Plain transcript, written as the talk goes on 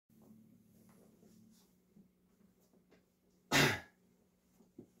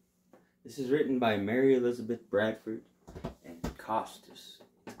This is written by Mary Elizabeth Bradford and Kostas.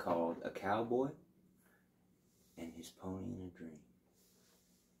 It's called A Cowboy and His Pony in a Dream.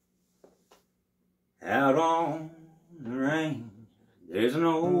 Out on the range, there's an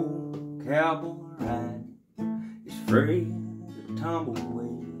old cowboy riding. He's free to tumble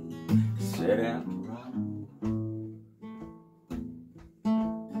away, set out to run.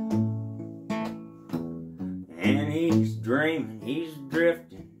 And he's dreaming, he's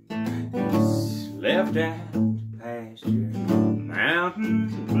drifting, he's left out to pasture.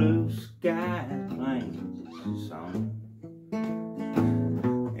 Mountains, blue skies, plains, it's a song.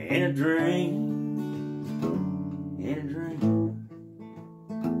 In a dream, in a dream,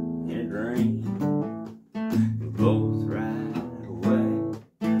 in a dream, we both ride away.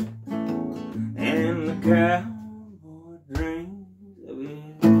 And the cowboy dreams of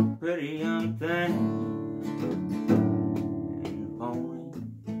his pretty young thing.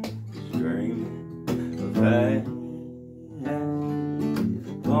 Hey,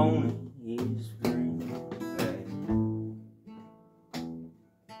 the pony is dreaming. Hey.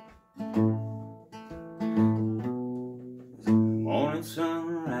 As the morning sun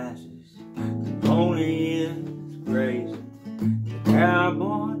rises, the pony is grazing. The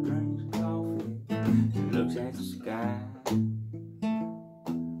cowboy drinks coffee and looks at the sky.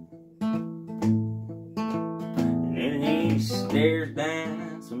 And then he stares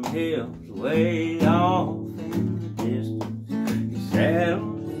down some hills way off in the distance. He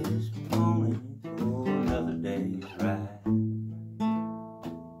saddles his pony for another day's ride.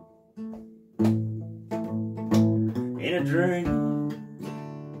 In a dream,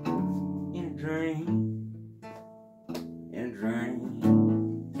 in a dream, in a dream,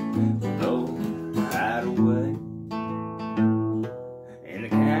 we'll go right away. And the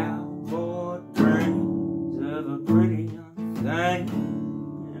cowboy dreams of a pretty young thing.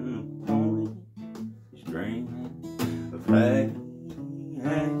 Dreaming of hey,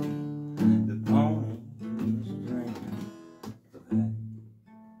 hey, the pony is dreaming of hay.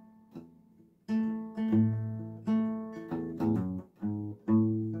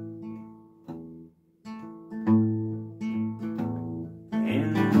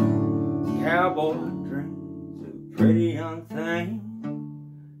 And the cowboy dreams of a pretty young thing.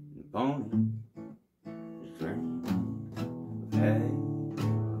 The pony is dreaming of hay.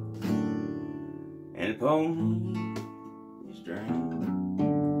 And the pony is dreaming.